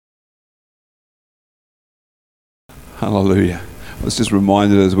Hallelujah. I was just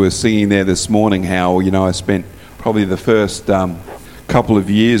reminded as we were singing there this morning how, I spent probably the first couple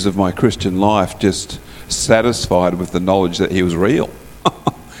of years of my Christian life just satisfied with the knowledge that he was real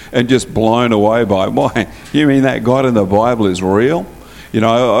and just blown away by, why, you mean that God in the Bible is real?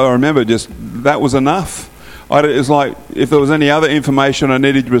 I remember just, that was enough. It was like, if there was any other information I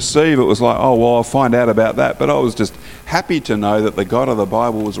needed to receive, it was like, oh, well, I'll find out about that. But I was just happy to know that the God of the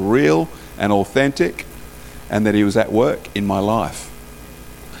Bible was real and authentic, and that he was at work in my life.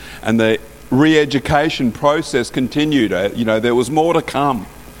 And the re-education process continued. There was more to come.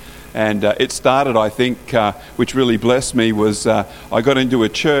 And it started, I think, which really blessed me, was I got into a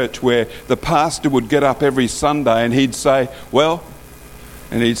church where the pastor would get up every Sunday and he'd say, well,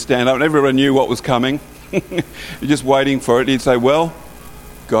 and he'd stand up and everyone knew what was coming. You're just waiting for it. He'd say, well,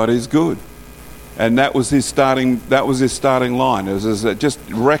 God is good. And that was his starting line. It was just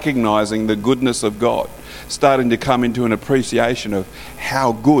recognizing the goodness of God, starting to come into an appreciation of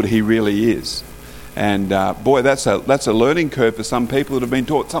how good he really is. And boy, that's a learning curve for some people that have been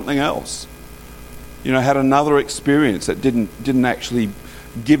taught something else. Had another experience that didn't actually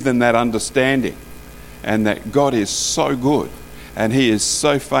give them that understanding. And that God is so good, and he is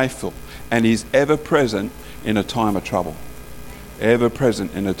so faithful, and he's ever present in a time of trouble. Ever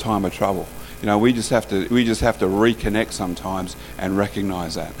present in a time of trouble. We just have to reconnect sometimes and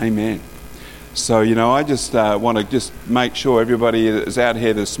recognize that. Amen. So, I just want to just make sure everybody that's out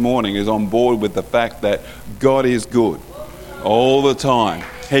here this morning is on board with the fact that God is good all the time.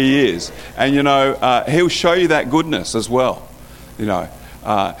 He is. And, he'll show you that goodness as well.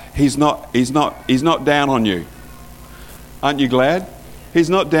 He's not down on you. Aren't you glad? He's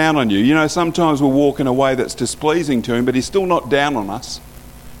not down on you. Sometimes we'll walk in a way that's displeasing to him, but he's still not down on us,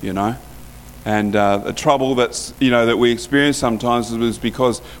 And the trouble that we experience sometimes is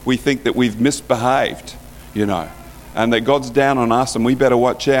because we think that we've misbehaved, and that God's down on us and we better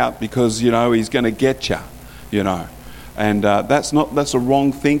watch out because, he's going to get you, And that's a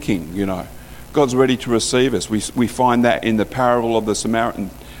wrong thinking, God's ready to receive us. We find that in the parable of the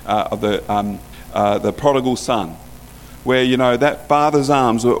Samaritan, of the prodigal son, where, that father's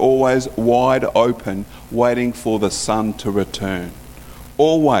arms were always wide open, waiting for the son to return.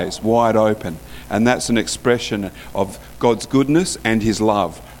 Always wide open. And that's an expression of God's goodness and his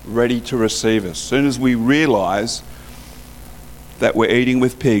love, ready to receive us. As soon as we realise that we're eating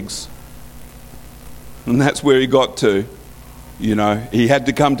with pigs, and that's where he got to, he had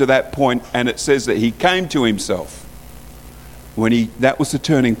to come to that point, and it says that he came to himself. That was the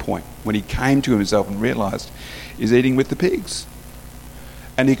turning point, when he came to himself and realised he's eating with the pigs.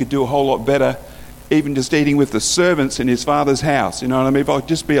 And he could do a whole lot better even just eating with the servants in his father's house. You know what I mean? If I could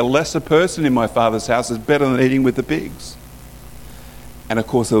just be a lesser person in my father's house, it's better than eating with the pigs. And of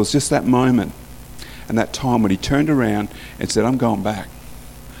course, there was just that moment and that time when he turned around and said, I'm going back.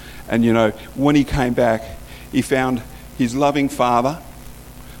 And when he came back, he found his loving father,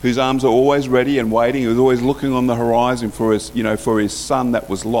 whose arms are always ready and waiting. He was always looking on the horizon for his son that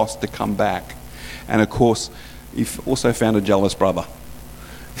was lost to come back. And of course, he also found a jealous brother.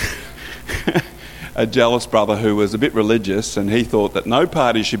 A jealous brother who was a bit religious, and he thought that no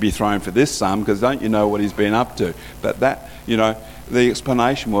party should be thrown for this son because don't you know what he's been up to. But that, the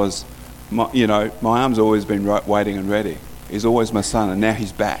explanation was, my arm's always been waiting and ready. He's always my son, and now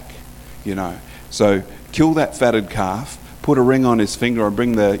he's back, So kill that fatted calf, put a ring on his finger and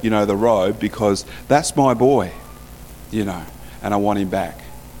bring the robe, because that's my boy, and I want him back.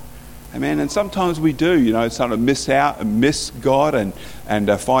 Amen. And sometimes we do, sort of miss out and miss God and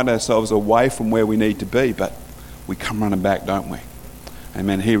find ourselves away from where we need to be, but we come running back, don't we?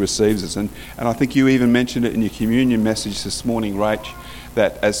 Amen. He receives us. And I think you even mentioned it in your communion message this morning, Rach,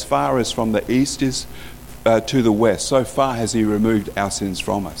 that as far as from the east is to the west, so far has he removed our sins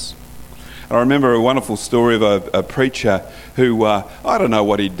from us. I remember a wonderful story of a preacher who, I don't know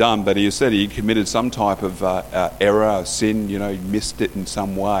what he'd done, but he said he committed some type of error, or sin, he missed it in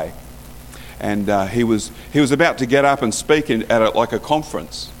some way. And he was about to get up and speak at a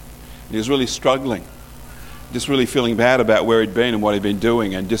conference. He was really struggling, just really feeling bad about where he'd been and what he'd been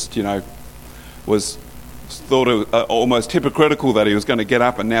doing, and just, was thought it was almost hypocritical that he was going to get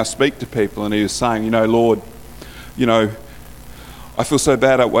up and now speak to people. And he was saying, Lord, I feel so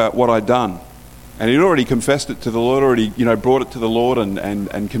bad about what I'd done. And he'd already confessed it to the Lord, already, brought it to the Lord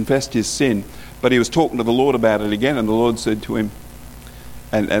and confessed his sin. But he was talking to the Lord about it again, and the Lord said to him,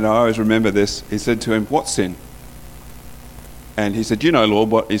 and I always remember this, he said to him, what sin? And he said, Lord,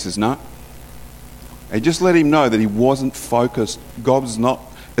 what? He says, no. And just let him know that he wasn't focused. God's not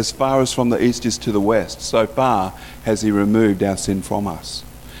as far as from the east is to the west. So far has he removed our sin from us.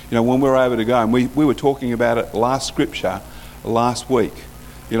 You know, when we're able to go, and we were talking about it last scripture, last week.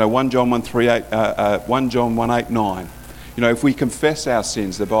 You know, 1 John 1:8-9. You know, if we confess our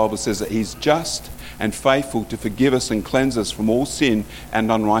sins, the Bible says that he's just and faithful to forgive us and cleanse us from all sin and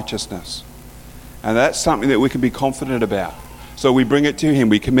unrighteousness. And that's something that we can be confident about. So we bring it to him,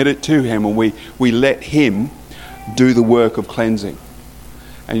 we commit it to him, and we let him do the work of cleansing.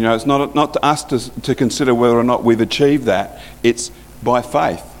 And you know, it's not to us to consider whether or not we've achieved that. It's by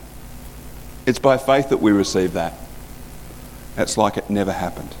faith. It's by faith that we receive that. It's like it never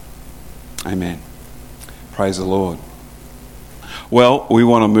happened. Amen. Praise the Lord. Well, we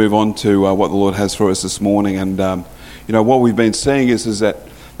want to move on to what the Lord has for us this morning. And, you know, what we've been seeing is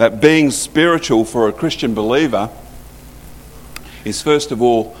that being spiritual for a Christian believer is, first of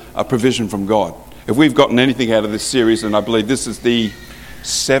all, a provision from God. If we've gotten anything out of this series, and I believe this is the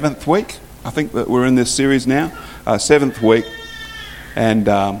 7th week, I think that we're in this series now, 7th week. And,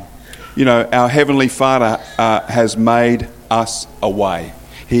 you know, our Heavenly Father has made us a way.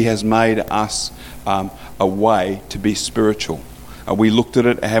 He has made us a way to be spiritual. We looked at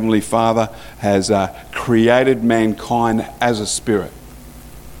it. Our Heavenly Father has created mankind as a spirit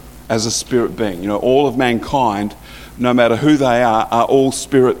being. You know, all of mankind, no matter who they are all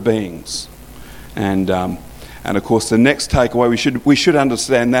spirit beings. And of course, the next takeaway, we should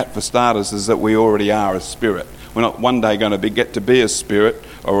understand that for starters, is that we already are a spirit. We're not one day going to get to be a spirit,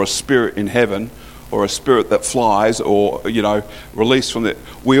 or a spirit in heaven, or a spirit that flies, or, you know, released from it.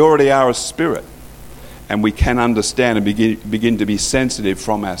 We already are a spirit. And we can understand and begin to be sensitive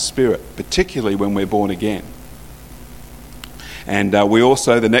from our spirit, particularly when we're born again. And we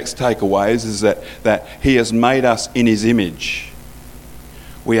also, the next takeaway is that he has made us in his image.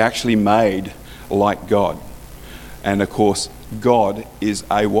 We actually made like God. And of course, God is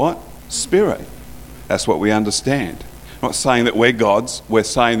a what? Spirit. That's what we understand. I'm not saying that we're gods. We're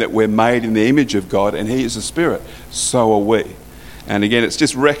saying that we're made in the image of God, and he is a spirit. So are we. And again, it's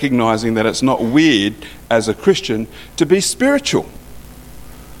just recognising that it's not weird as a Christian to be spiritual.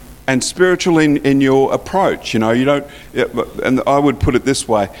 And spiritual in your approach. You know, you don't... And I would put it this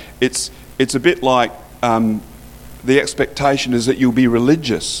way. It's a bit like the expectation is that you'll be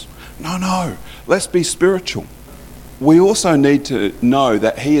religious. No. Let's be spiritual. We also need to know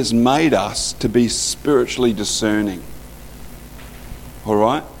that he has made us to be spiritually discerning. All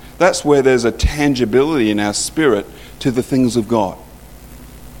right? That's where there's a tangibility in our spirit to the things of God.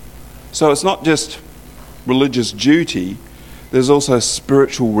 So it's not just religious duty, there's also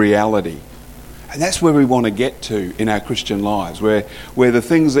spiritual reality. And that's where we want to get to in our Christian lives, where the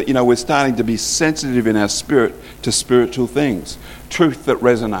things that, you know, we're starting to be sensitive in our spirit to spiritual things. Truth that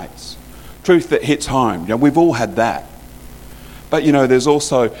resonates. Truth that hits home. You know, we've all had that. But, you know, there's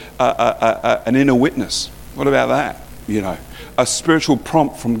also an inner witness. What about that? You know, a spiritual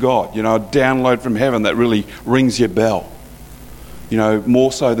prompt from God, you know, a download from heaven that really rings your bell, you know,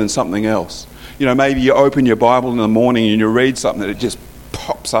 more so than something else. You know, maybe you open your Bible in the morning and you read something that it just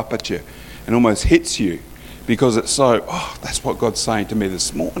pops up at you and almost hits you because it's so, that's what God's saying to me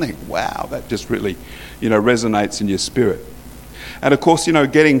this morning. Wow, that just really, you know, resonates in your spirit. And of course, you know,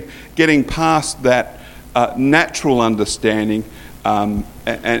 getting past that natural understanding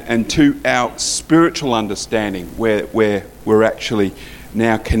and to our spiritual understanding where we're actually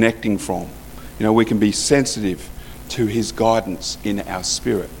now connecting from. You know, we can be sensitive to his guidance in our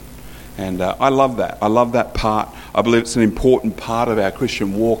spirit. And I love that. I love that part. I believe it's an important part of our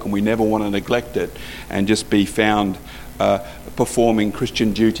Christian walk, and we never want to neglect it and just be found performing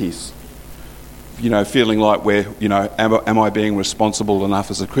Christian duties. You know, feeling like we're, you know, am I being responsible enough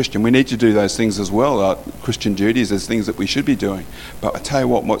as a Christian? We need to do those things as well. Christian duties, there's things that we should be doing. But I tell you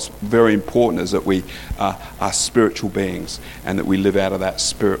what's very important is that we are spiritual beings and that we live out of that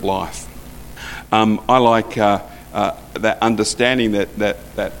spirit life. I like that understanding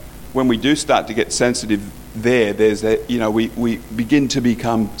that when we do start to get sensitive there's that, you know, we begin to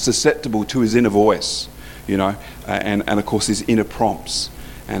become susceptible to his inner voice, you know, and of course his inner prompts.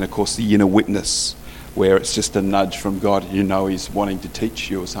 And of course the inner witness, where it's just a nudge from God, you know he's wanting to teach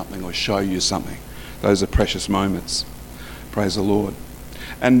you or something or show you something. Those are precious moments. Praise the Lord.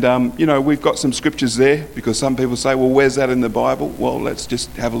 And, you know, we've got some scriptures there because some people say, well, where's that in the Bible? Well, let's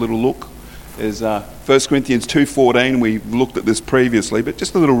just have a little look. There's 1 Corinthians 2:14. We've looked at this previously, but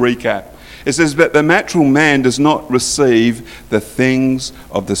just a little recap. It says, but the natural man does not receive the things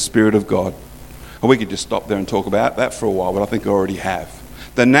of the Spirit of God. And we could just stop there and talk about that for a while, but I think I already have.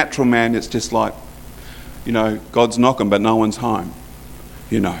 The natural man, it's just like, you know, God's knocking, but no one's home.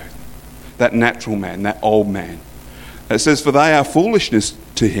 You know, that natural man, that old man. It says, for they are foolishness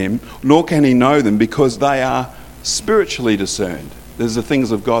to him, nor can he know them because they are spiritually discerned. There's the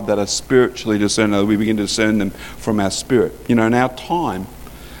things of God that are spiritually discerned. We begin to discern them from our spirit. And our time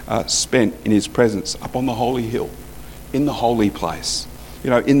spent in his presence up on the holy hill, in the holy place,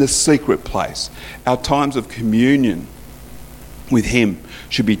 in the secret place. Our times of communion with him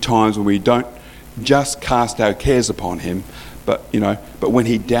should be times when we don't just cast our cares upon him, but when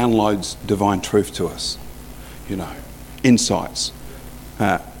he downloads divine truth to us, insights,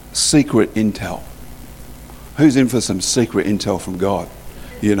 secret intel. Who's in for some secret intel from God?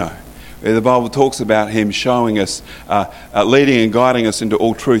 The Bible talks about him showing us, leading and guiding us into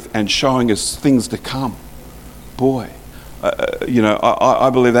all truth and showing us things to come. Boy, I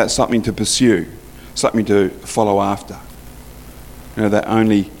believe that's something to pursue, something to follow after. That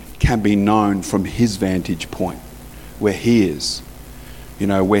only can be known from his vantage point, where he is,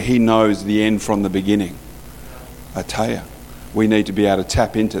 where he knows the end from the beginning. I tell you, we need to be able to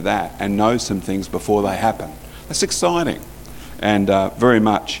tap into that and know some things before they happen. That's exciting and very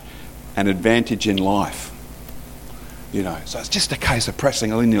much an advantage in life. So it's just a case of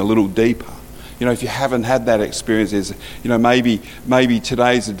pressing in a little deeper. If you haven't had that experience, maybe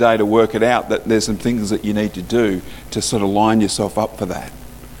today's the day to work it out, that there's some things that you need to do to sort of line yourself up for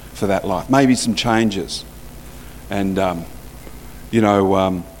that life. Maybe some changes. And,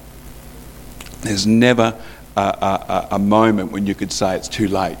 there's never a moment when you could say it's too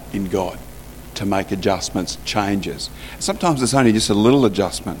late in God to make adjustments, changes. Sometimes it's only just a little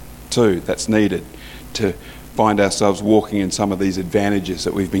adjustment too that's needed to find ourselves walking in some of these advantages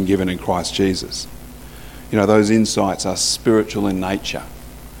that we've been given in Christ Jesus. Those insights are spiritual in nature.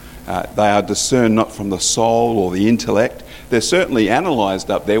 They are discerned not from the soul or the intellect. They're certainly analysed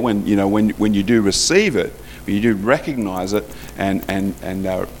up there when you do receive it, when you do recognise it and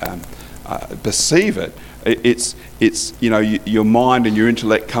perceive it. It's your mind and your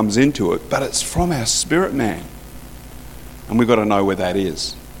intellect comes into it, but it's from our spirit man, and we've got to know where that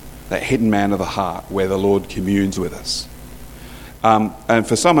is, that hidden man of the heart, where the Lord communes with us. And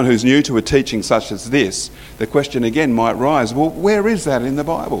for someone who's new to a teaching such as this, the question again might rise: well, where is that in the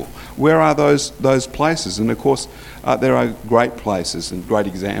Bible? Where are those places? And of course, there are great places and great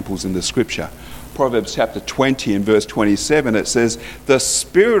examples in the Scripture. Proverbs chapter 20 and verse 27, it says, "The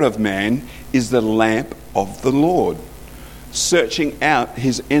spirit of man is the lamp of the Lord, searching out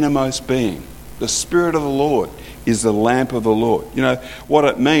his innermost being." The Spirit of the Lord is the lamp of the Lord. What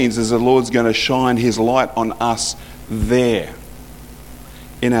it means is the Lord's going to shine his light on us there,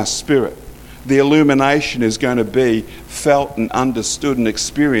 in our spirit. The illumination is going to be felt and understood and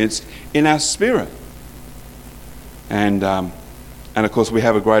experienced in our spirit. And of course, we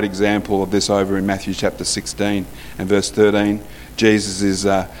have a great example of this over in Matthew chapter 16 and verse 13. Jesus is,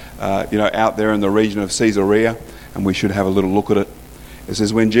 out there in the region of Caesarea, and we should have a little look at it. It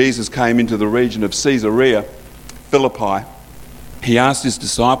says, when Jesus came into the region of Caesarea Philippi, he asked his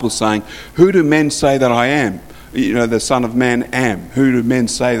disciples, saying, "Who do men say that I am? The Son of Man am. Who do men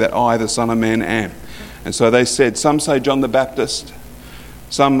say that I, the Son of Man, am?" And so they said, some say John the Baptist,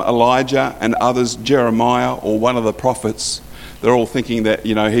 some Elijah, and others Jeremiah or one of the prophets. They're all thinking that,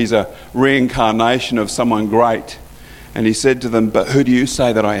 he's a reincarnation of someone great. And he said to them, "But who do you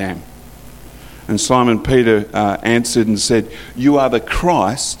say that I am?" And Simon Peter answered and said, "You are the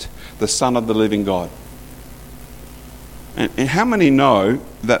Christ, the Son of the living God." And how many know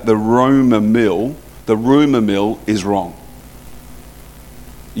that the rumour mill is wrong?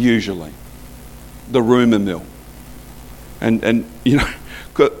 Usually. The rumour mill. And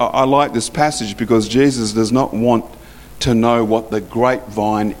I like this passage because Jesus does not want to know what the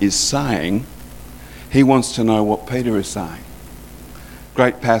grapevine is saying. He wants to know what Peter is saying.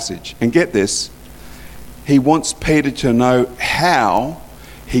 Great passage. And get this, he wants Peter to know how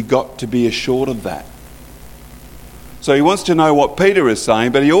he got to be assured of that. So he wants to know what Peter is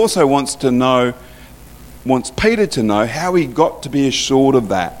saying, but he also wants Peter to know how he got to be assured of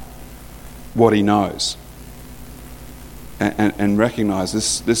that, what he knows. And recognise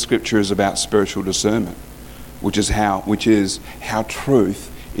this scripture is about spiritual discernment, which is how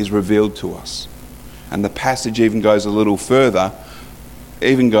truth is revealed to us. And the passage even goes a little further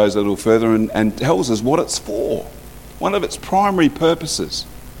and tells us what it's for. One of its primary purposes,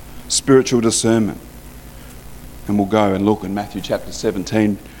 spiritual discernment. And we'll go and look in Matthew chapter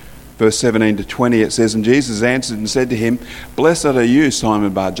 17, verse 17 to 20. It says, "And Jesus answered and said to him, 'Blessed are you,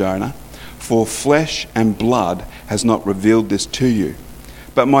 Simon Bar-Jonah, for flesh and blood has not revealed this to you,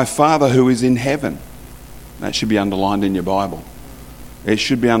 but my Father who is in heaven.'" That should be underlined in your Bible. It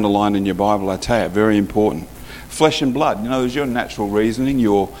should be underlined in your Bible, I tell you. Very important. Flesh and blood. There's your natural reasoning,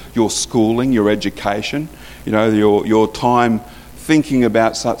 your schooling, your education, your time thinking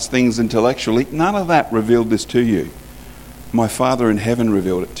about such things intellectually. None of that revealed this to you. My Father in heaven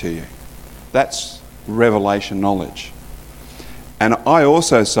revealed it to you. That's revelation knowledge. And I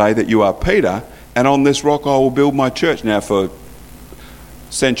also say that you are Peter, and on this rock I will build my church. Now, for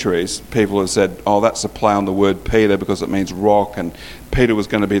centuries, people have said, oh, that's a play on the word Peter because it means rock, and Peter was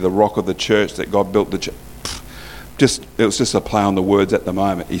going to be the rock of the church, that God built the church. It was just a play on the words at the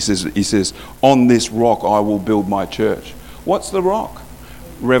moment. He says, on this rock I will build my church. What's the rock?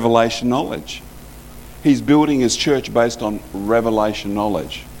 Revelation knowledge. He's building his church based on revelation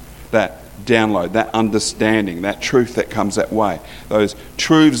knowledge. That download, that understanding, that truth that comes that way. Those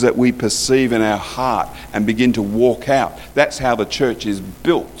truths that we perceive in our heart and begin to walk out. That's how the church is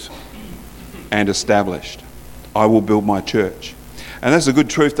built and established. I will build my church. And that's a good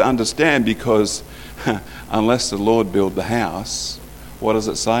truth to understand, because unless the Lord build the house, what does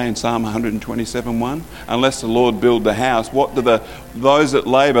it say in Psalm 127:1? Unless the Lord build the house, what do those that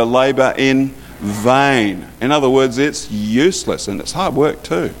labour in vain? In other words, it's useless, and it's hard work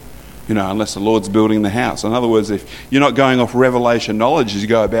too. Unless the Lord's building the house. In other words, if you're not going off revelation knowledge as you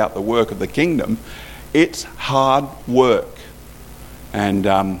go about the work of the kingdom, it's hard work. And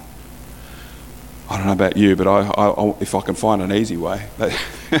I don't know about you, but I if I can find an easy way.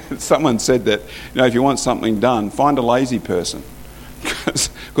 Someone said that, if you want something done, find a lazy person,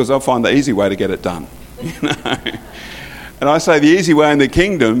 because I'll find the easy way to get it done. And I say the easy way in the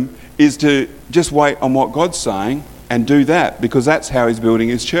kingdom is to just wait on what God's saying and do that, because that's how he's building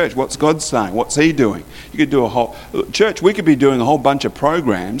his church. What's God saying? What's he doing? You could do we could be doing a whole bunch of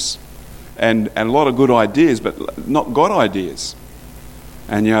programs and a lot of good ideas, but not God ideas.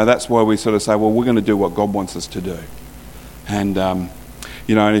 And, that's why we sort of say, well, we're going to do what God wants us to do. And, and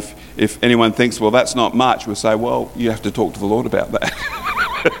if anyone thinks, well, that's not much, we'll say, well, you have to talk to the Lord about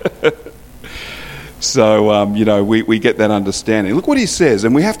that. So, we get that understanding. Look what he says,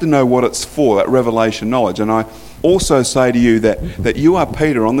 and we have to know what it's for, that revelation knowledge. And I also say to you that you are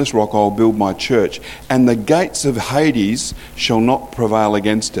Peter, on this rock I will build my church, and the gates of Hades shall not prevail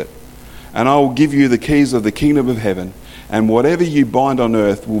against it. And I will give you the keys of the kingdom of heaven, and whatever you bind on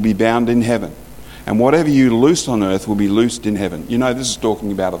earth will be bound in heaven, and whatever you loose on earth will be loosed in heaven. This is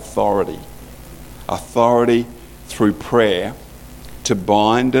talking about authority. Authority through prayer to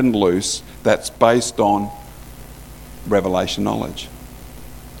bind and loose, that's based on revelation knowledge.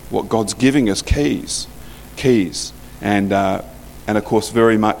 What God's giving us, keys. And of course,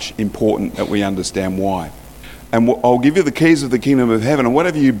 very much important that we understand why. And I'll give you the keys of the kingdom of heaven, and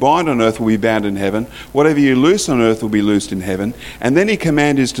whatever you bind on earth will be bound in heaven. Whatever you loose on earth will be loosed in heaven. And then he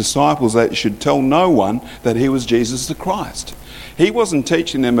commanded his disciples that they should tell no one that he was Jesus the Christ. He wasn't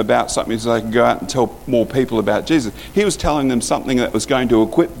teaching them about something so they could go out and tell more people about Jesus. He was telling them something that was going to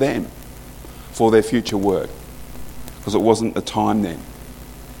equip them for their future work, because it wasn't the time then.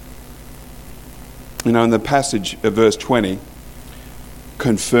 In the passage of verse 20,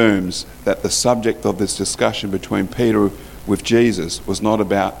 confirms that the subject of this discussion between Peter with Jesus was not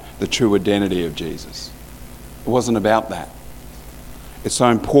about the true identity of Jesus. It wasn't about that. It's so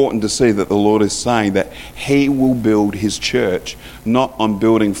important to see that the Lord is saying that he will build his church, not on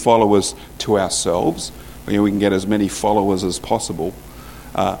building followers to ourselves. We can get as many followers as possible.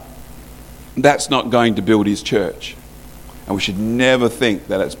 That's not going to build his church. And we should never think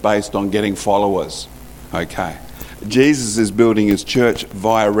that it's based on getting followers. Okay. Jesus is building his church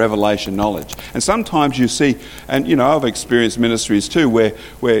via revelation knowledge. And sometimes you see, and I've experienced ministries too,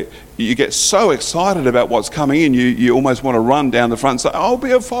 where you get so excited about what's coming in, you almost want to run down the front and say, I'll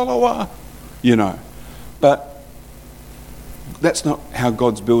be a follower, But that's not how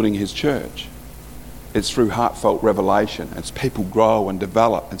God's building his church. It's through heartfelt revelation. It's people grow and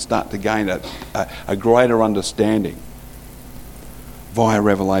develop and start to gain a greater understanding via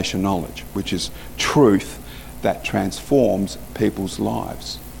revelation knowledge, which is truth that transforms people's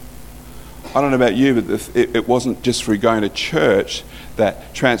lives. I don't know about you, but it wasn't just through going to church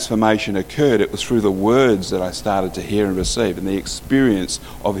that transformation occurred. It was through the words that I started to hear and receive, and the experience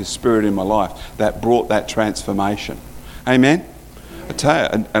of his Spirit in my life that brought that transformation. Amen? I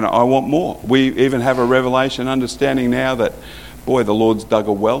tell you, and I want more. We even have a revelation understanding now that, boy, the Lord's dug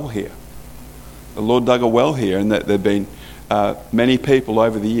a well here. The Lord dug a well here, and that there have been many people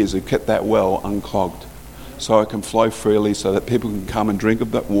over the years who kept that well unclogged, so it can flow freely, so that people can come and drink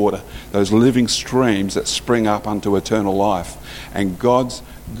of that water, those living streams that spring up unto eternal life. And God's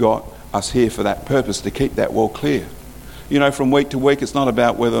got us here for that purpose, to keep that well clear. From week to week, it's not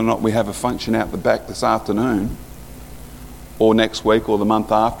about whether or not we have a function out the back this afternoon, or next week, or the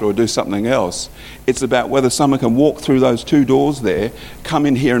month after, or do something else. It's about whether someone can walk through those two doors there, come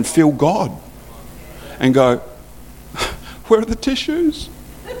in here and feel God, and go, where are the tissues?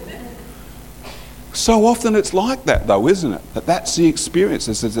 So often it's like that though, isn't it? That's the experience,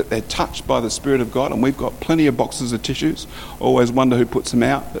 is that they're touched by the Spirit of God, and we've got plenty of boxes of tissues. Always wonder who puts them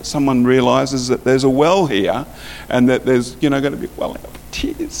out. That someone realises that there's a well here, and that there's going to be welling up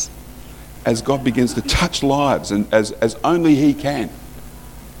tears as God begins to touch lives, and as only He can.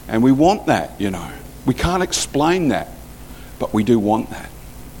 And we want that, We can't explain that, but we do want that.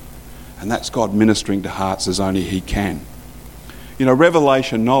 And that's God ministering to hearts as only He can.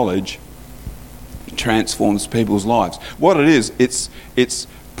 Revelation knowledge transforms people's lives. What it is, it's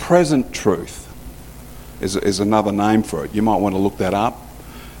present truth is another name for it. You might want to look that up.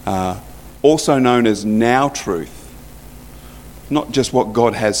 Also known as now truth. Not just what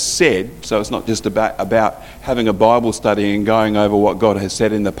God has said, so it's not just about having a Bible study and going over what God has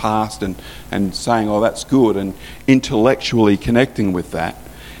said in the past and saying, oh, that's good, and intellectually connecting with that.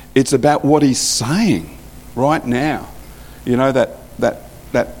 It's about what He's saying right now.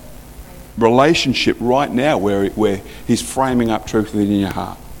 That relationship right now where He's framing up truth within your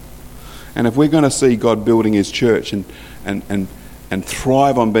heart. And if we're going to see God building His church and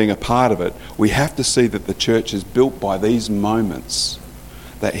thrive on being a part of it, we have to see that the church is built by these moments,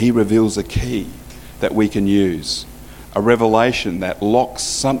 that He reveals a key that we can use, a revelation that locks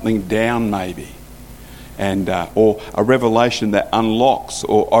something down maybe, and or a revelation that unlocks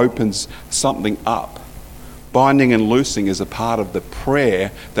or opens something up. Binding and loosing is a part of the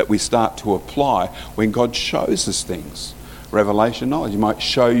prayer that we start to apply when God shows us things. Revelation knowledge, He might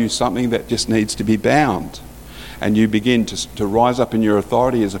show you something that just needs to be bound. And you begin to rise up in your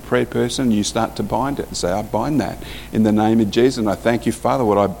authority as a prayer person. You start to bind it and say, I bind that in the name of Jesus. And I thank you, Father,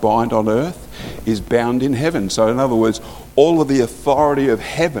 what I bind on earth is bound in heaven. So in other words, all of the authority of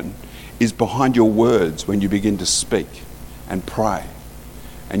heaven is behind your words when you begin to speak and pray.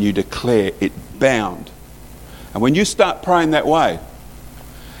 And you declare it bound. And when you start praying that way,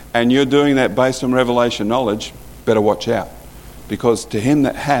 and you're doing that based on revelation knowledge, better watch out. Because to him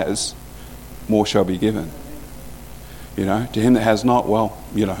that has, more shall be given. To him that has not,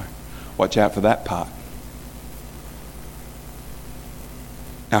 watch out for that part.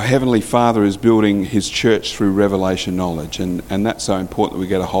 Our Heavenly Father is building His church through revelation knowledge, and that's so important that we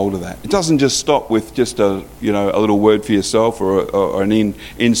get a hold of that. It doesn't just stop with just a little word for yourself or an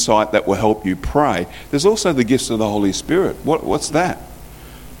insight that will help you pray. There's also the gifts of the Holy Spirit. What's that?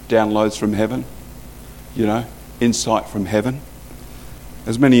 Downloads from heaven, insight from heaven.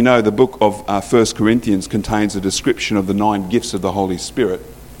 As many know, the book of 1 Corinthians contains a description of the 9 gifts of the Holy Spirit.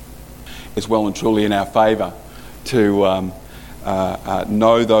 It's well and truly in our favour to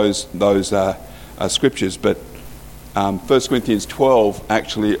know those scriptures, but 1 Corinthians 12,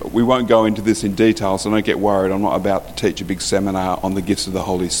 actually, we won't go into this in detail, so don't get worried. I'm not about to teach a big seminar on the gifts of the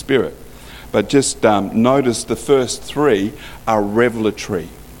Holy Spirit. But just notice the first 3 are revelatory,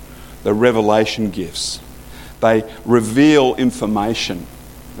 the revelation gifts. They reveal information.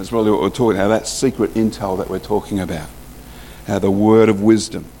 That's really what we're talking about, that secret intel that we're talking about. The word of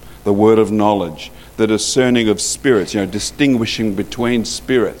wisdom, the word of knowledge, the discerning of spirits, distinguishing between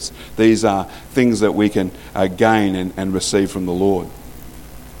spirits. These are things that we can gain and receive from the Lord.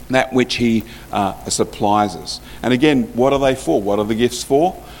 That which He supplies us. And again, what are they for? What are the gifts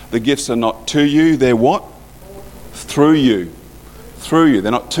for? The gifts are not to you, they're what? Through you. Through you.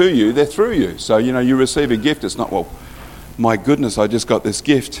 They're not to you, they're through you. So, you receive a gift, it's not, my goodness, I just got this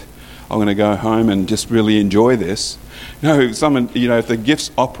gift. I'm going to go home and just really enjoy this. No, if the gifts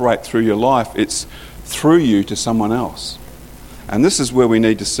operate through your life, it's through you to someone else. And this is where we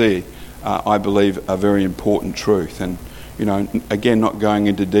need to see, I believe, a very important truth. And, again, not going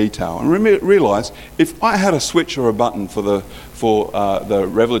into detail. And realise, if I had a switch or a button for the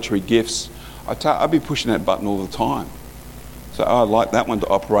revelatory gifts, I'd be pushing that button all the time. So I'd like that one to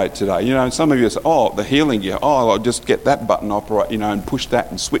operate today. And some of you say, the healing gift. I'll just get that button operate, and push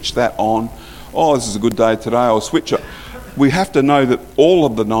that and switch that on. This is a good day today, I'll switch it. We have to know that all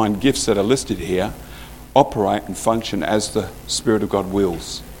of the 9 gifts that are listed here operate and function as the Spirit of God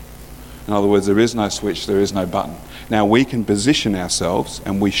wills. In other words, there is no switch, there is no button. Now we can position ourselves,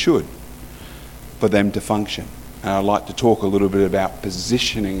 and we should, for them to function. And I'd like to talk a little bit about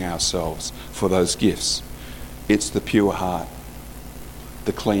positioning ourselves for those gifts. It's the pure heart,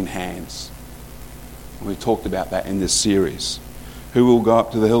 the clean hands. We talked about that in this series. Who will go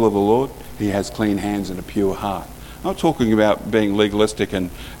up to the hill of the Lord? He has clean hands and a pure heart. I'm not talking about being legalistic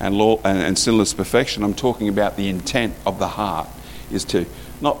and sinless perfection. I'm talking about the intent of the heart is to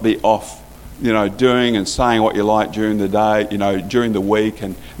not be off, doing and saying what you like during the day, during the week,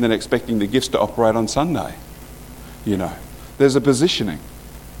 and then expecting the gifts to operate on Sunday. There's a positioning.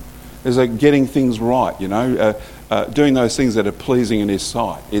 There's a getting things right, doing those things that are pleasing in His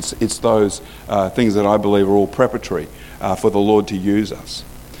sight. It's those things that I believe are all preparatory for the Lord to use us.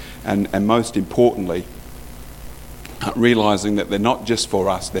 And most importantly, realising that they're not just for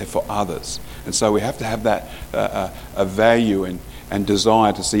us, they're for others. And so we have to have that a value and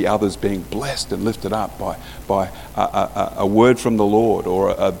desire to see others being blessed and lifted up by a word from the Lord, or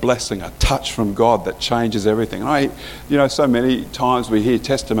a blessing, a touch from God that changes everything. And so many times we hear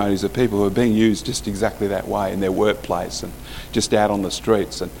testimonies of people who are being used just exactly that way in their workplace and just out on the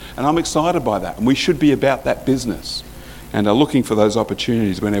streets. And I'm excited by that. And we should be about that business and are looking for those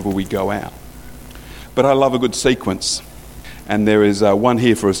opportunities whenever we go out. But I love a good sequence. And there is one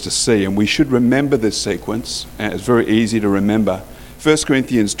here for us to see. And we should remember this sequence. And it's very easy to remember. 1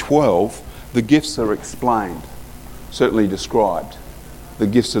 Corinthians 12, the gifts are explained, certainly described, the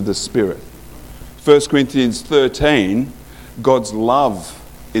gifts of the Spirit. 1 Corinthians 13, God's love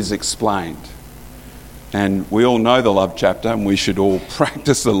is explained. And we all know the love chapter, and we should all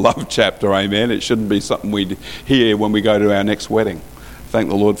practice the love chapter, amen. It shouldn't be something we hear when we go to our next wedding. Thank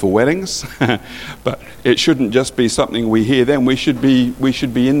the Lord for weddings. But it shouldn't just be something we hear then. We should be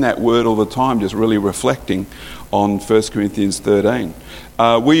in that word all the time, just really reflecting on 1 Corinthians 13.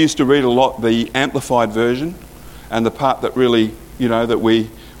 We used to read a lot the Amplified version, and the part that really,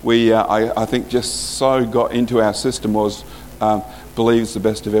 that I think just so got into our system was believes the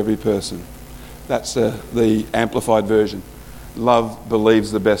best of every person. That's the Amplified version. Love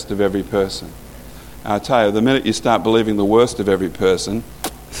believes the best of every person. I tell you, the minute you start believing the worst of every person,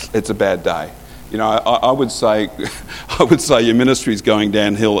 it's a bad day. I would say your ministry is going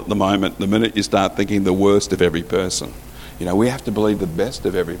downhill at the moment. The minute you start thinking the worst of every person, we have to believe the best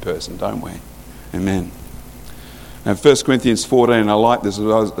of every person, don't we? Amen. Now, 1 Corinthians 14, I like this.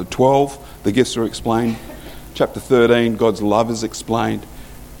 12, the gifts are explained. Chapter 13, God's love is explained.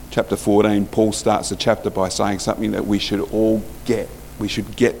 Chapter 14, Paul starts the chapter by saying something that we should all get. We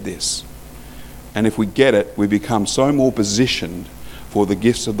should get this. And if we get it, we become so more positioned for the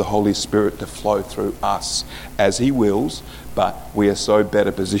gifts of the Holy Spirit to flow through us as He wills, but we are so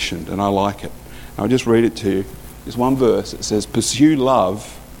better positioned, and I like it. I'll just read it to you. There's one verse. It says, pursue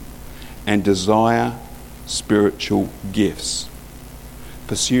love and desire spiritual gifts.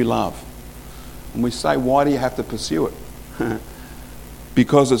 Pursue love. And we say, why do you have to pursue it?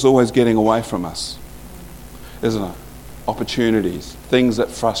 Because it's always getting away from us, isn't it? Opportunities, things that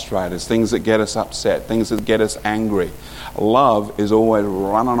frustrate us, things that get us upset, things that get us angry. Love is always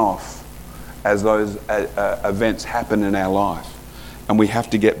running off as those events happen in our life, and we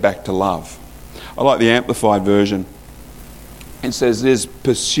have to get back to love. I like the Amplified version. It says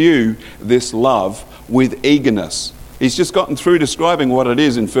pursue this love with eagerness. He's just gotten through describing what it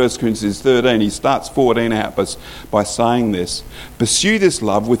is in 1 Corinthians 13. He starts 14 out by saying this. Pursue this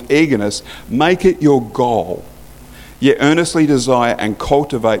love with eagerness, make it your goal. Yet earnestly desire and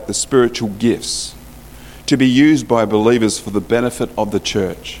cultivate the spiritual gifts to be used by believers for the benefit of the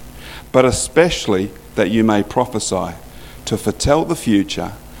church, but especially that you may prophesy, to foretell the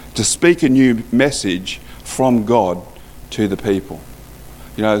future, to speak a new message from God to the people.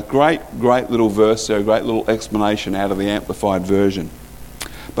 Great little verse there, a great little explanation out of the Amplified version.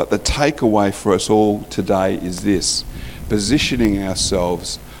 But the takeaway for us all today is this: positioning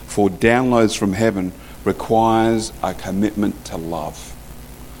ourselves for downloads from heaven requires a commitment to love.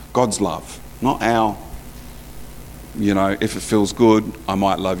 God's love, not our, if it feels good, I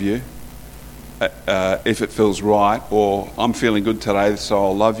might love you. If it feels right, or I'm feeling good today, so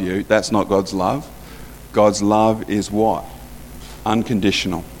I'll love you. That's not God's love. God's love is what?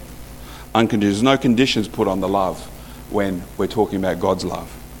 Unconditional. There's no conditions put on the love when we're talking about God's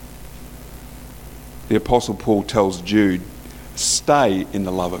love. The Apostle Paul tells Jude, stay in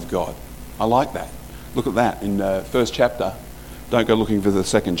the love of God. I like that. Look at that in the first chapter. Don't go looking for the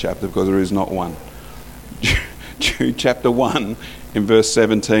second chapter, because there is not one. Jude chapter 1 in verse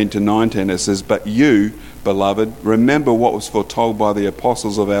 17 to 19, it says, but you, beloved, remember what was foretold by the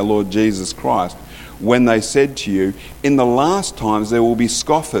apostles of our Lord Jesus Christ, when they said to you, in the last times there will be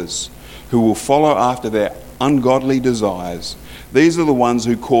scoffers who will follow after their ungodly desires. These are the ones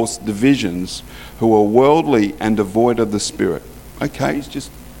who cause divisions, who are worldly and devoid of the Spirit. Okay, he's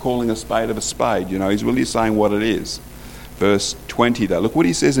just calling a spade of a spade. He's really saying what it is. Verse 20 though, look what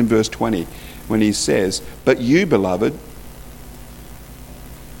he says in verse 20 when he says, but you, beloved,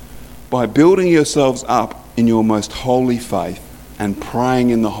 by building yourselves up in your most holy faith and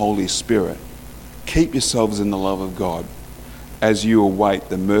praying in the Holy Spirit, keep yourselves in the love of God as you await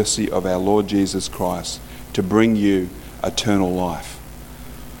the mercy of our Lord Jesus Christ to bring you eternal life.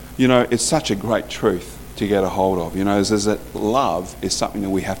 It's such a great truth to get a hold of. You know, is that love is something that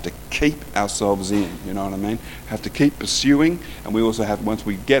we have to keep ourselves in. You know what I mean? Have to keep pursuing, and we also have, once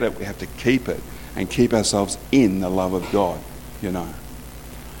we get it, we have to keep it and keep ourselves in the love of God. You know,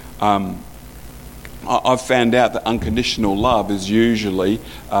 I've found out that unconditional love is usually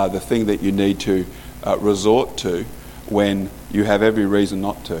the thing that you need to resort to when you have every reason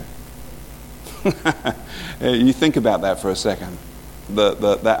not to. You think about that for a second.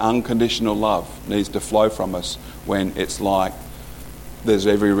 That unconditional love needs to flow from us when it's like there's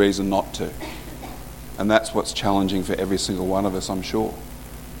every reason not to. And that's what's challenging for every single one of us, I'm sure.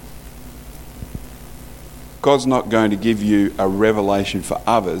 God's not going to give you a revelation for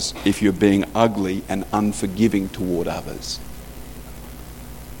others if you're being ugly and unforgiving toward others.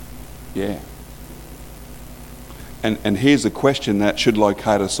 Yeah. And here's a question that should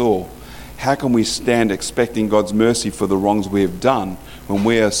locate us all. How can we stand expecting God's mercy for the wrongs we have done when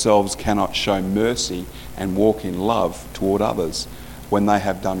we ourselves cannot show mercy and walk in love toward others when they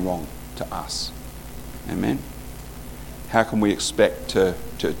have done wrong to us? Amen? How can we expect to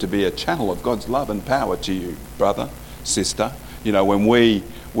be a channel of God's love and power to you, brother, sister? You know, when we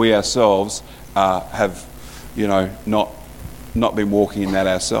ourselves have, you know, not been walking in that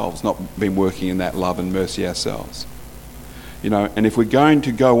ourselves, not been working in that love and mercy ourselves. You know, and if we're going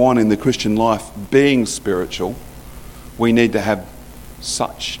to go on in the Christian life being spiritual, we need to have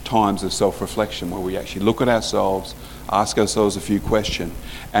such times of self-reflection where we actually look at ourselves, ask ourselves a few questions,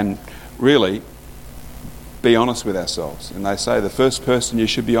 and really be honest with ourselves. And they say the first person you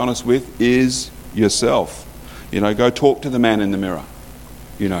should be honest with is yourself. You know, go talk to the man in the mirror.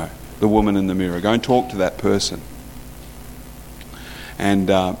 You know, the woman in the mirror. Go and talk to that person. And,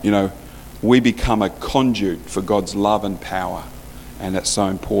 you know, we become a conduit for God's love and power. And that's so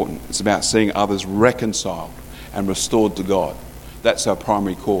important. It's about seeing others reconciled and restored to God. That's our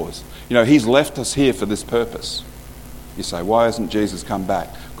primary cause. You know, he's left us here for this purpose. You say, why hasn't Jesus come back?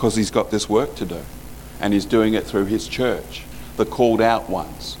 Because he's got this work to do. And he's doing it through his church, the called out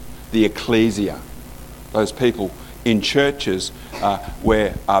ones, the ecclesia, those people in churches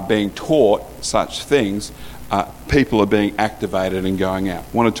where are being taught such things. People are being activated and going out.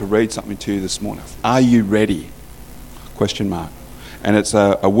 Wanted to read something to you this morning. Are you ready? Question mark. And it's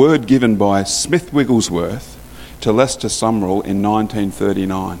a word given by Smith Wigglesworth to Lester Sumrall in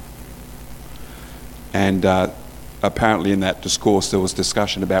 1939. And apparently in that discourse there was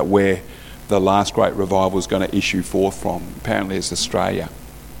discussion about where the last great revival is going to issue forth from. Apparently it's Australia,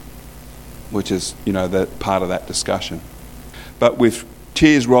 which is, you know, the part of that discussion. But with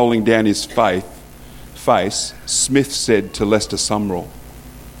tears rolling down his face, Smith said to Lester Sumrall,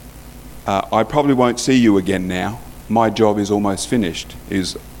 I probably won't see you again now. My job is almost finished,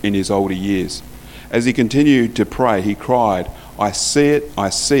 is in his older years. As he continued to pray, he cried, I see it, I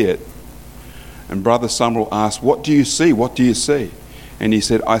see it. And Brother Sumrall asked, what do you see? What do you see? And he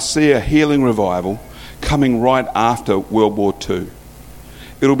said, I see a healing revival coming right after World War II.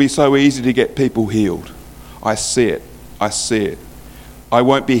 It'll be so easy to get people healed. I see it. I see it. I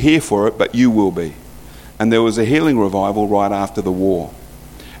won't be here for it, but you will be. And there was a healing revival right after the war.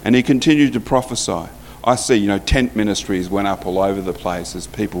 And he continued to prophesy. I see, you know, tent ministries went up all over the place as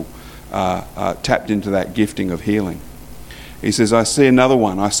people tapped into that gifting of healing. He says, I see another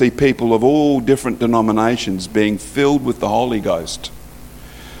one. I see people of all different denominations being filled with the Holy Ghost.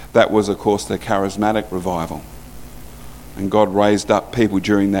 That was, of course, the charismatic revival. And God raised up people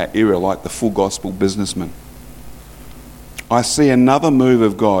during that era like the full gospel businessmen. I see another move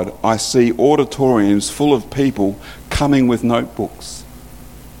of God. I see auditoriums full of people coming with notebooks.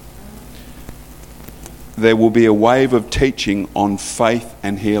 There will be a wave of teaching on faith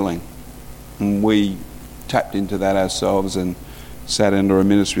and healing. And we tapped into that ourselves and sat under a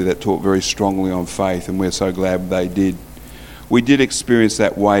ministry that taught very strongly on faith, and we're so glad they did. We did experience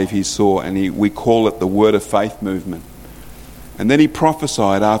that wave he saw, and we call it the Word of Faith movement. And then he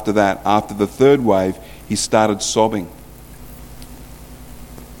prophesied after that. After the third wave, he started sobbing.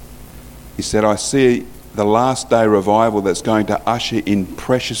 He said, I see the last day revival that's going to usher in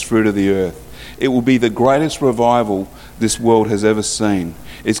precious fruit of the earth. It will be the greatest revival this world has ever seen.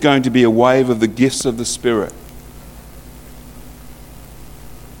 It's going to be a wave of the gifts of the Spirit.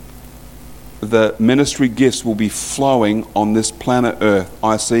 The ministry gifts will be flowing on this planet Earth.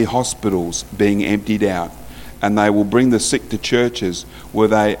 I see hospitals being emptied out, and they will bring the sick to churches where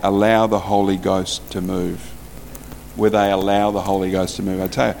they allow the Holy Ghost to move. Where they allow the Holy Ghost to move. I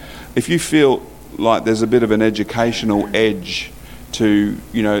tell you, if you feel like there's a bit of an educational edge to,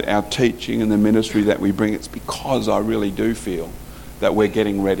 you know, our teaching and the ministry that we bring, it's because I really do feel that we're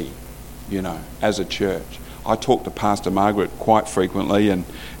getting ready, you know, as a church. I talk to Pastor Margaret quite frequently, and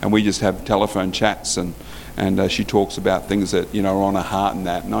we just have telephone chats, and she talks about things that, you know, are on her heart and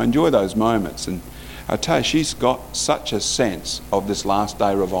that. And I enjoy those moments. And I tell you, she's got such a sense of this last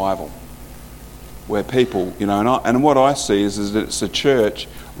day revival, where people, you know, and what I see is that it's a church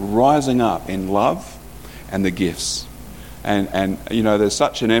rising up in love and the gifts. And you know, there's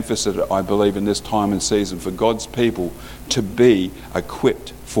such an emphasis, I believe, in this time and season for God's people to be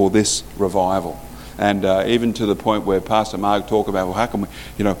equipped for this revival. And even to the point where Pastor Mark talked about, well, how can we,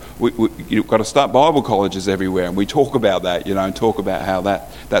 you know, you've got to start Bible colleges everywhere. And we talk about that, you know, and talk about how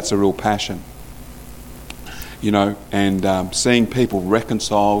that's a real passion. You know, and seeing people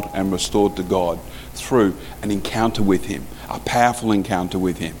reconciled and restored to God through an encounter with Him, a powerful encounter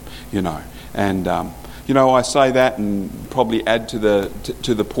with Him, you know. And you know, I say that and probably add to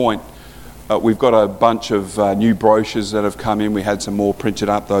the point. We've got a bunch of new brochures that have come in. We had some more printed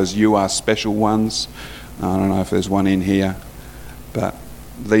up, those You Are Special ones. I don't know if there's one in here, but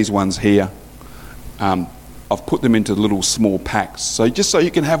these ones here, I've put them into little small packs. So just so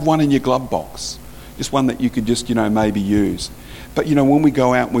you can have one in your glove box, just one that you could just, you know, maybe use. But, you know, when we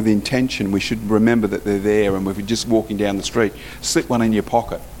go out with intention, we should remember that they're there. And if you're just walking down the street, slip one in your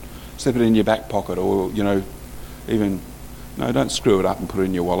pocket. Slip it in your back pocket, or, you know, even, no, don't screw it up and put it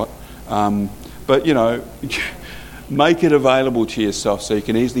in your wallet. But, you know, make it available to yourself so you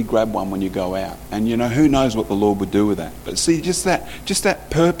can easily grab one when you go out. And, you know, who knows what the Lord would do with that. But see, just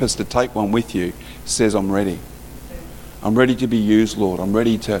that purpose to take one with you says, I'm ready. I'm ready to be used, Lord. I'm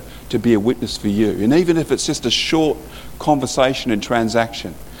ready to be a witness for you. And even if it's just a short conversation and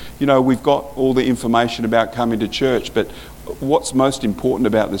transaction. You know, we've got all the information about coming to church, but what's most important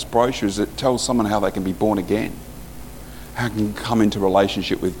about this brochure is it tells someone how they can be born again, how they can come into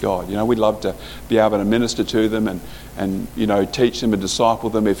relationship with God. You know, we'd love to be able to minister to them and you know, teach them and disciple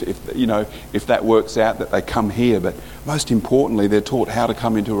them if you know, if that works out, that they come here. But most importantly, they're taught how to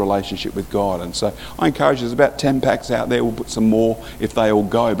come into a relationship with God. And so I encourage you, there's about 10 packs out there. We'll put some more if they all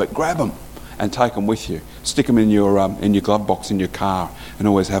go, but grab them and take them with you. Stick them in your glove box in your car and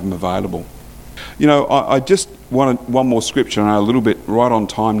always have them available. You know, I just wanted one more scripture. I know a little bit right on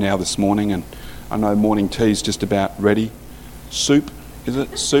time now this morning, and I know morning tea's just about ready. Soup, is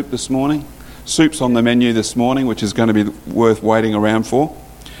it? Soup this morning? Soup's on the menu this morning, which is going to be worth waiting around for.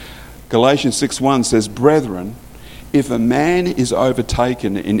 Galatians 6:1 says, Brethren, if a man is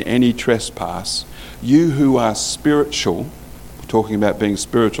overtaken in any trespass, you who are spiritual, we're talking about being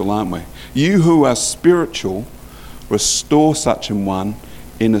spiritual, aren't we? You who are spiritual, restore such an one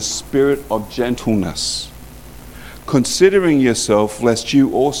in a spirit of gentleness, considering yourself, lest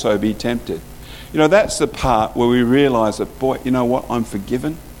you also be tempted. You know, that's the part where we realise that, boy, you know what, I'm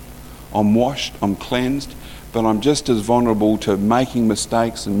forgiven, I'm washed, I'm cleansed, but I'm just as vulnerable to making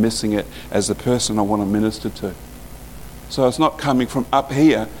mistakes and missing it as the person I want to minister to. So it's not coming from up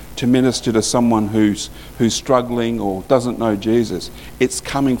here to minister to someone who's struggling or doesn't know Jesus. It's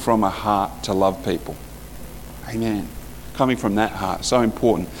coming from a heart to love people. Amen. Coming from that heart, so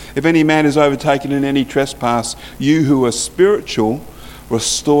important. If any man is overtaken in any trespass, you who are spiritual,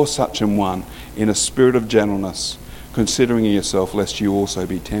 restore such an one in a spirit of gentleness, considering yourself, lest you also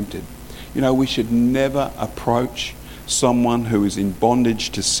be tempted. You know, we should never approach someone who is in bondage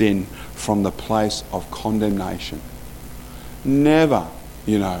to sin from the place of condemnation. Never,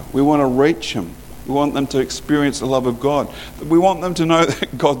 you know. We want to reach them. We want them to experience the love of God. We want them to know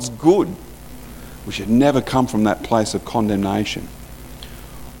that God's good. We should never come from that place of condemnation.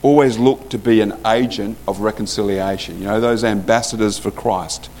 Always look to be an agent of reconciliation. You know, those ambassadors for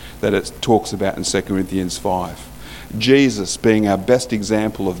Christ that it talks about in 2 Corinthians 5. Jesus being our best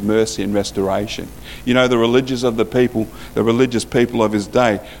example of mercy and restoration. You know, the religious people of his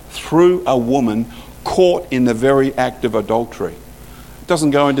day, through a woman caught in the very act of adultery. It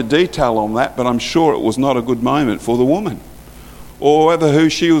doesn't go into detail on that, but I'm sure it was not a good moment for the woman, or who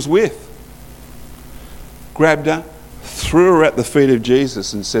she was with. Grabbed her, threw her at the feet of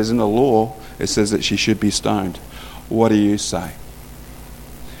Jesus, and says in the law, it says that she should be stoned. What do you say?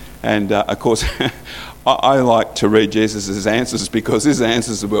 And of course, I like to read Jesus' answers, because his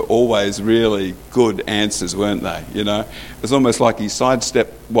answers were always really good answers, weren't they? You know, it's almost like he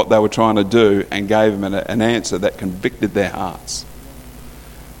sidestepped what they were trying to do and gave them an answer that convicted their hearts.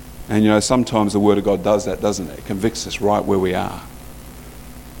 And you know, sometimes the Word of God does that, doesn't it? It convicts us right where we are.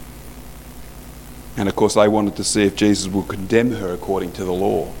 And of course, they wanted to see if Jesus would condemn her according to the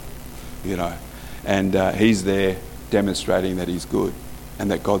law, you know. And he's there demonstrating that he's good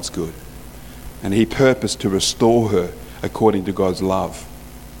and that God's good. And he purposed to restore her according to God's love.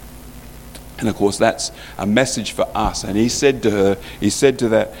 And of course, that's a message for us. And he said to her, he said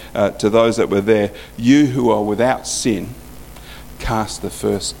to those that were there, "You who are without sin, cast the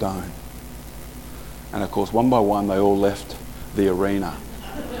first stone." And of course, one by one, they all left the arena.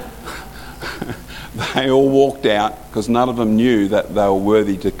 They all walked out because none of them knew that they were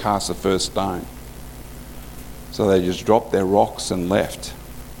worthy to cast the first stone. So they just dropped their rocks and left.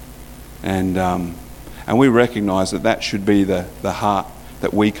 And we recognise that should be the heart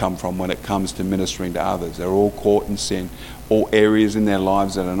that we come from when it comes to ministering to others. They're all caught in sin, all areas in their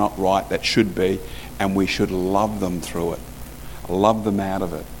lives that are not right, that should be, and we should love them through it. Love them out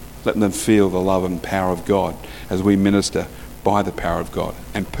of it. Let them feel the love and power of God as we minister by the power of God,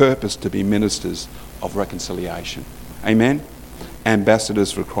 and purpose to be ministers of reconciliation. Amen?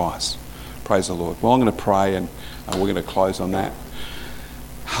 Ambassadors for Christ. Praise the Lord. Well, I'm going to pray and we're going to close on that.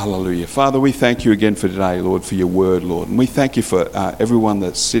 Hallelujah. Father, we thank you again for today, Lord, for your word, Lord. And we thank you for everyone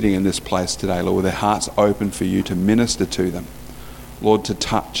that's sitting in this place today, Lord, with their hearts open for you to minister to them. Lord, to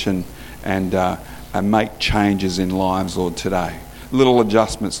touch and make changes in lives, Lord, today. Little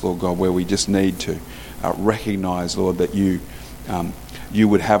adjustments, Lord God, where we just need to recognise, Lord, that you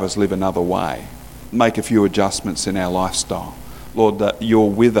would have us live another way. Make a few adjustments in our lifestyle. Lord, that you're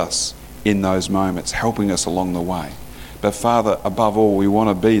with us in those moments, helping us along the way. But Father, above all, we want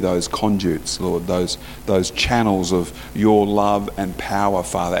to be those conduits, Lord, those channels of your love and power,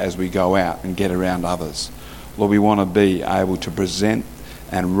 Father, as we go out and get around others. Lord, we want to be able to present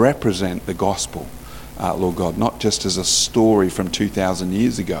and represent the gospel, Lord God, not just as a story from 2,000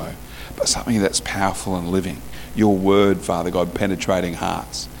 years ago, but something that's powerful and living. Your word, Father God, penetrating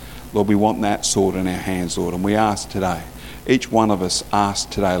hearts. Lord, we want that sword in our hands, Lord, and we ask today, each one of us ask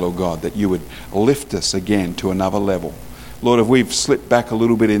today, Lord God, that you would lift us again to another level. Lord, if we've slipped back a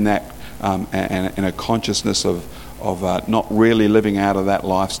little bit in that, and in a consciousness of not really living out of that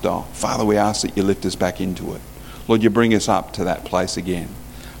lifestyle, Father, we ask that you lift us back into it. Lord, you bring us up to that place again.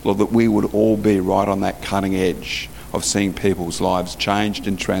 Lord, that we would all be right on that cutting edge of seeing people's lives changed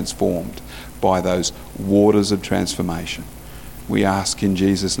and transformed by those waters of transformation. We ask in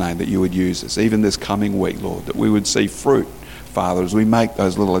Jesus' name that you would use us, even this coming week, Lord, that we would see fruit, Father, as we make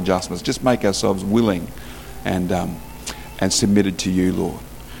those little adjustments. Just make ourselves willing and submitted to you, Lord.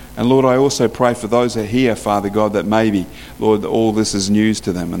 And Lord, I also pray for those that are here, Father God, that maybe, Lord, all this is news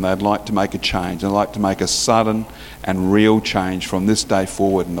to them and they'd like to make a change. They'd like to make a sudden and real change from this day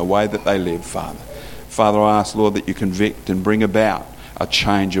forward in the way that they live, Father. Father, I ask, Lord, that you convict and bring about a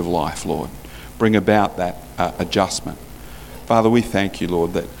change of life, Lord. Bring about that adjustment. Father, we thank you,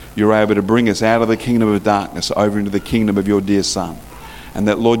 Lord, that you're able to bring us out of the kingdom of darkness over into the kingdom of your dear Son. And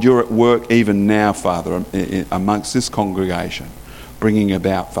that, Lord, you're at work even now, Father, amongst this congregation, bringing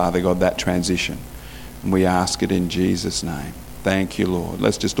about, Father God, that transition. And we ask it in Jesus' name. Thank you, Lord.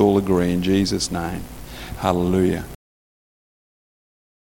 Let's just all agree in Jesus' name. Hallelujah.